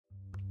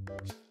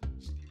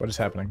What is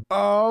happening?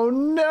 Oh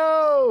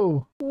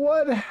no!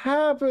 What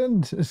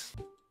happened?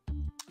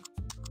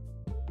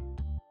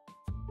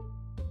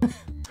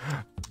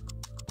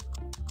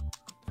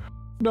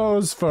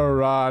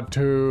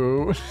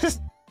 Nosferatu.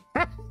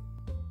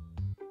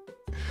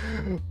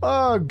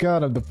 Oh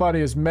god, I'm the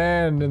funniest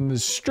man in the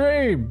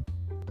stream.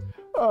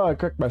 Oh, I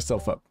cracked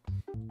myself up.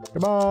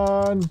 Come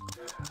on.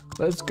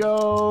 Let's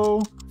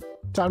go.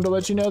 Time to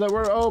let you know that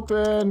we're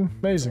open.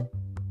 Amazing.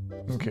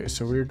 Okay,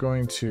 so we're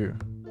going to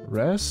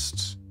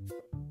rest.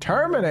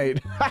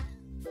 Terminate.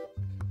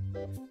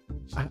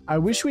 I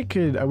wish we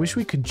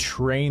could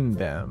train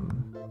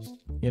them,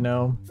 you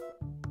know?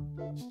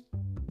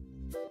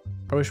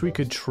 I wish we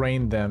could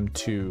train them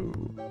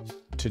to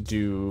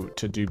do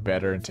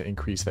better and to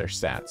increase their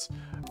stats.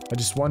 I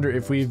just wonder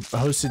if we've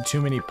hosted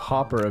too many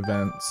pauper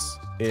events,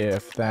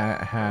 if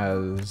that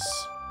has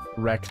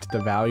wrecked the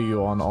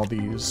value on all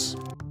these.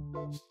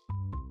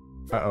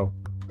 Uh-oh.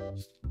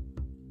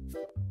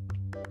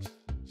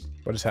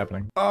 What is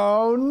happening?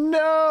 Oh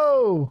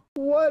no!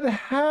 What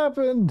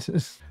happened?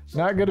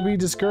 Not gonna be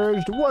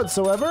discouraged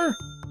whatsoever.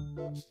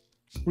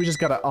 We just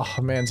gotta,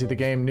 oh man, see, the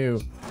game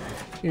knew.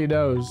 He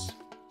knows.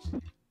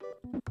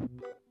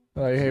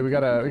 Like, hey, we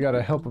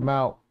gotta help him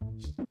out.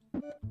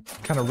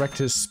 Kind of wrecked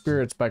his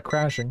spirits by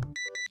crashing.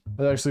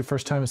 That's actually the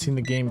first time I've seen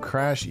the game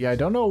crash. Yeah, I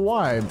don't know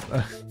why.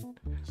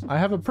 I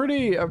have a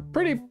pretty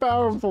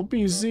powerful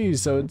PC,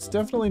 so it's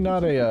definitely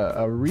not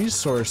a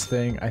resource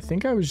thing. I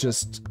think I was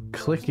just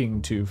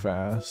clicking too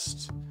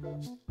fast.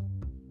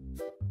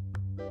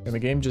 And the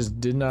game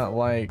just did not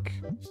like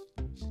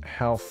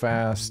how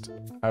fast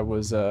I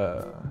was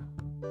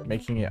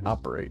making it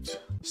operate.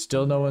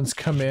 Still no one's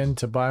come in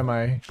to buy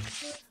my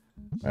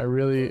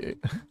really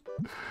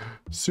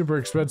super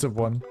expensive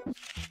one.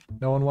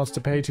 No one wants to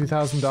pay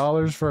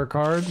 $2,000 for a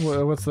card?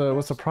 What's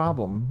the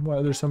problem? Why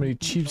are there so many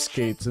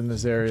cheapskates in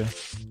this area?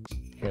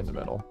 Here in the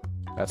middle.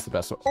 That's the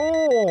best one.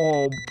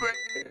 Oh,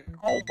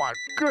 oh my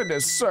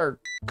goodness, sir.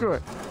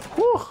 Good.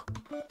 Whew.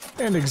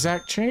 And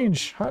exact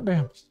change. Hot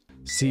damn.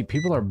 See,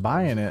 people are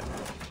buying it.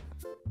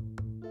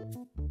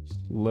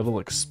 Little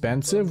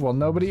expensive? Well,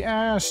 nobody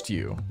asked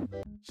you.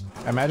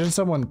 Imagine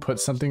someone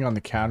put something on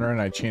the counter and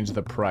I changed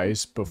the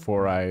price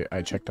before I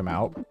checked them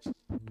out.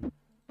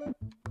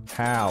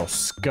 How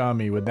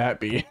scummy would that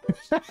be?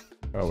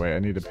 Oh wait, I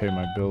need to pay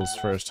my bills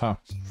first, huh?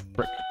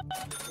 Frick.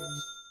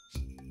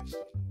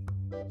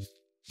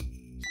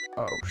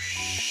 Oh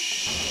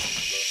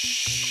shit,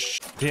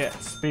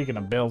 speaking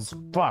of bills,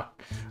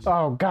 fuck.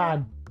 Oh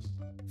god.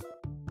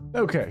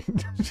 Okay.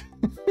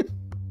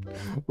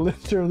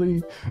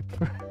 Literally.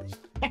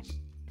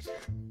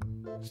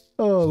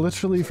 Oh,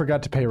 literally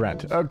forgot to pay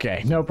rent.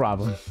 Okay, no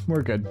problem.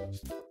 We're good.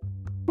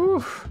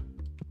 Whew.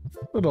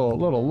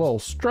 Little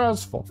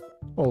stressful.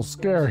 A little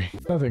scary.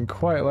 Nothing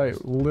quite like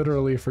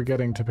literally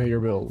forgetting to pay your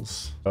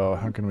bills. Oh,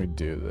 how can we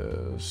do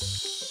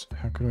this?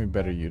 How can we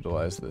better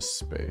utilize this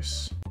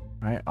space?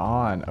 Right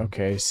on.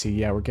 Okay, see,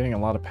 yeah, we're getting a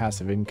lot of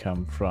passive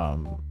income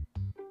from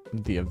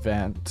the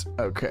event.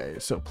 Okay,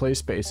 so play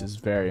space is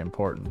very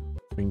important.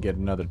 We can get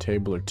another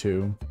table or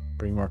two,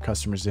 bring more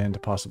customers in to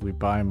possibly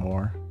buy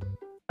more.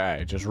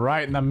 Alright, just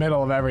right in the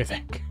middle of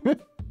everything.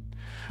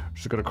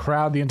 Just gonna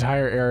crowd the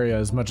entire area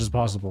as much as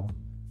possible.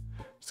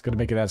 Just gonna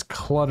make it as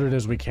cluttered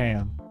as we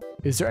can.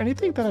 Is there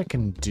anything that I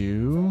can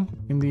do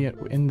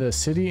in the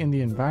city, in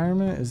the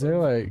environment? Is there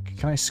like,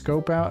 can I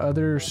scope out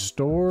other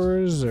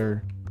stores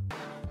or?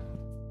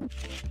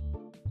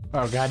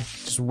 Oh god,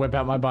 just whip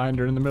out my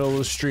binder in the middle of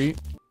the street.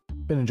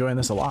 Been enjoying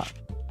this a lot.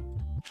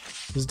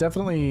 This is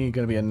definitely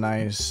gonna be a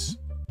nice,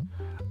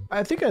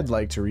 I think I'd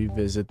like to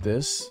revisit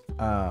this.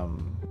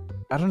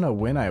 I don't know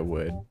when I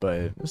would,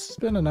 but this has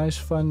been a nice,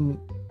 fun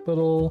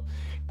little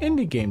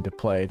indie game to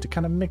play to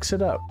kind of mix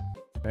it up.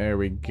 There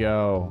we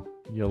go.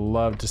 You'll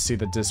love to see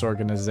the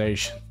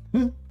disorganization.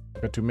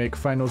 Got to make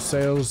final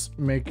sales,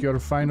 make your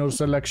final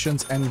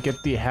selections, and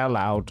get the hell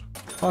out.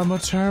 I'm a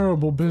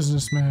terrible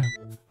businessman.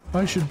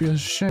 I should be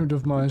ashamed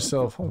of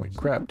myself. Holy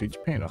crap, dude,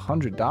 you're paying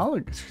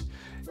 $100?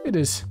 It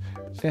is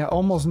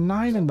almost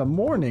 9 in the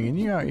morning and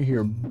you out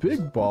here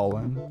big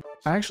balling.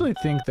 I actually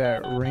think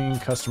that ringing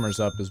customers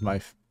up is my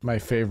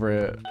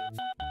favorite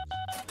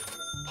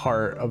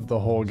part of the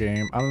whole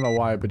game. I don't know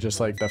why, but just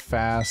like the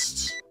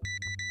fast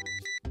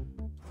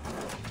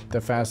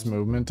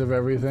movement of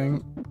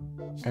everything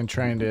and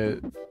trying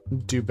to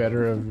do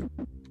better of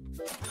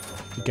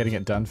getting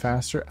it done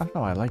faster. I don't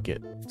know, I like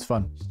it. It's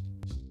fun.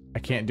 I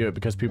can't do it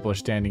because people are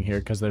standing here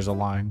because there's a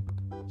line.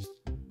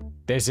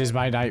 This is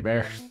my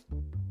nightmare.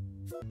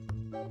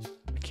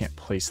 I can't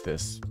place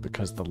this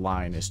because the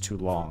line is too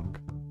long.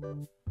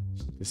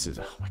 This is,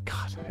 oh my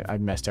god, I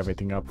messed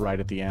everything up right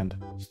at the end.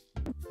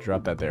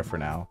 Drop that there for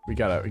now. We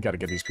gotta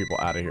get these people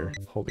out of here.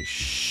 Holy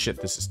shit,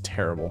 this is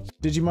terrible.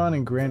 Digimon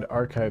and Grand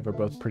Archive are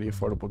both pretty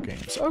affordable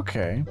games.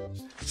 Okay.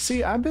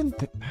 See, I've been,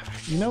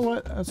 you know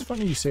what? That's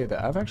funny you say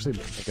that. I've actually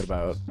been thinking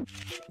about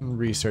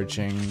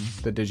researching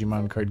the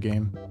Digimon card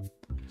game.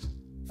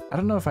 I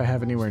don't know if I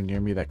have anywhere near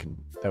me that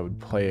would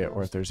play it,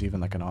 or if there's even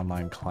like an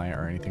online client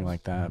or anything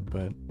like that,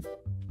 but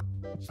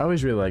I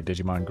always really liked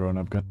Digimon growing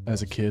up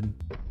as a kid.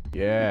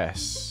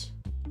 Yes.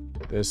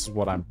 This is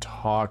what I'm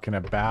talking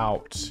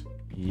about.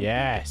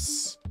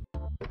 Yes.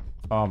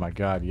 Oh my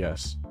god,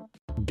 yes.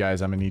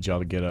 Guys, I'm gonna need y'all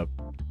to get up.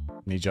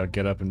 Need y'all to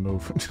get up and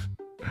move.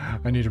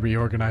 I need to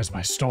reorganize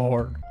my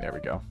store. There we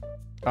go.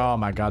 Oh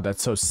my god,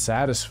 that's so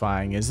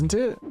satisfying, isn't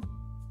it?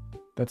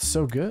 That's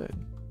so good.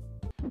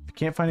 If you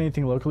can't find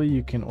anything locally,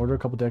 you can order a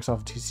couple decks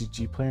off a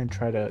TCG player and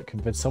try to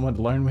convince someone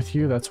to learn with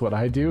you. That's what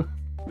I do.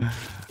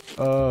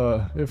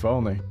 If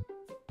only.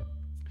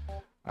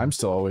 I'm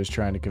still always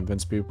trying to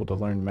convince people to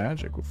learn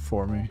Magic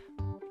for me.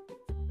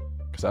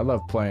 Because I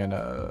love playing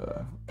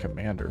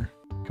Commander.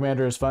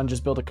 Commander is fun,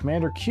 just build a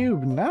Commander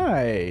cube.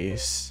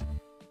 Nice!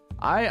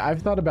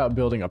 I've thought about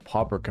building a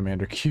Pauper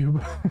Commander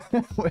cube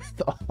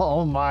with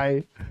all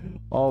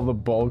the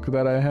bulk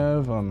that I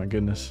have. Oh my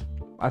goodness.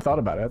 I thought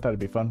about it, I thought it'd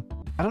be fun.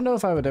 I don't know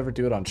if I would ever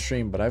do it on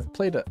stream, but I've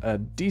played a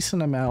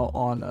decent amount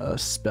on a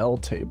spell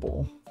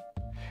table.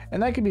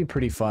 And that can be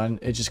pretty fun.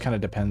 It just kind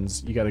of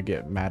depends. You got to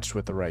get matched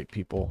with the right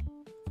people.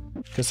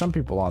 Because some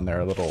people on there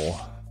are a little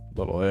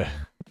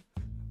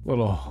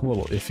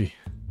iffy.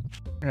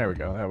 There we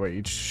go. That way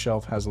each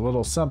shelf has a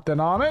little something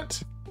on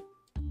it.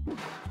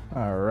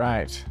 All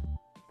right.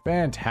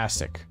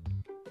 Fantastic.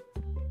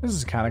 This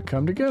has kind of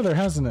come together,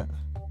 hasn't it?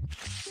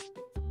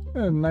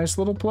 A nice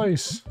little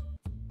place.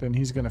 Then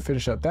he's going to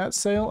finish up that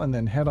sale and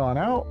then head on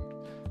out.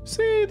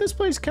 See, this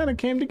place kind of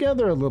came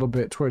together a little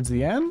bit towards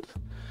the end.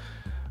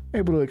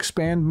 Able to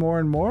expand more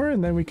and more,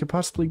 and then we could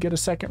possibly get a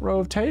second row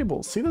of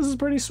tables. See, this is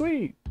pretty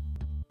sweet.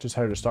 Just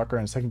hired a stalker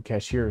and a second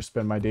cashier.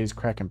 Spend my days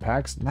cracking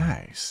packs.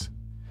 Nice.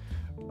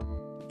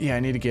 Yeah, I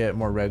need to get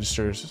more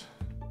registers.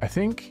 I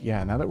think,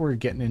 yeah, now that we're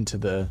getting into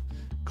the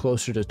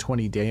closer to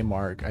 20-day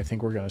mark, I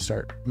think we're going to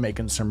start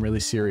making some really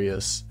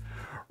serious,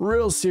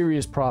 real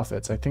serious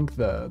profits. I think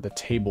the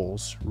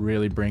tables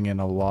really bring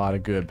in a lot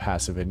of good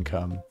passive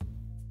income.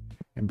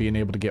 And being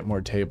able to get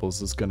more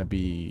tables is going to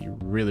be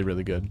really,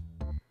 really good.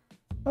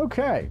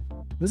 Okay,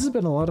 this has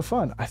been a lot of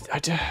fun. I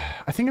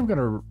think I'm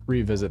gonna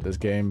revisit this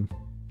game.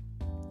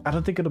 I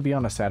don't think it'll be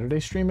on a Saturday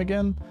stream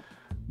again,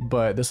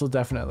 but this will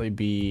definitely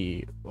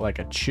be like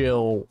a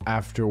chill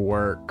after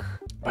work.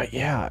 But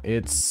yeah,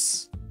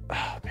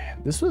 oh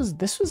man, this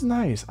was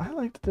nice. I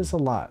liked this a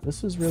lot.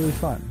 This was really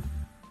fun.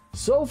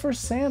 Sulfur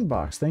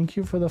Sandbox, thank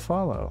you for the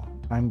follow.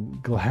 I'm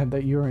glad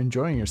that you're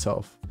enjoying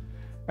yourself,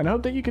 and I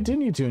hope that you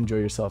continue to enjoy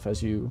yourself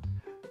as you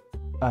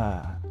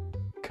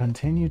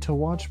continue to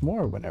watch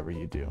more whenever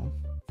you do.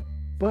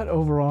 But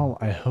overall,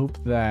 I hope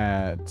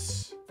that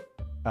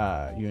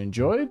you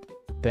enjoyed.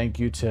 Thank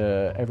you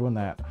to everyone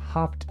that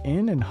hopped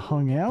in and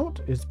hung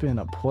out. It's been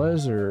a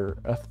pleasure.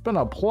 It's been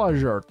a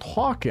pleasure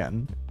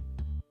talking.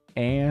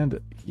 And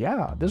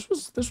yeah, this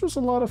was a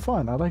lot of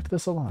fun. I liked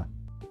this a lot.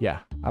 Yeah,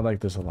 I like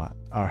this a lot.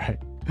 All right.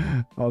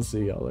 I'll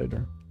see y'all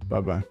later.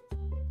 Bye-bye.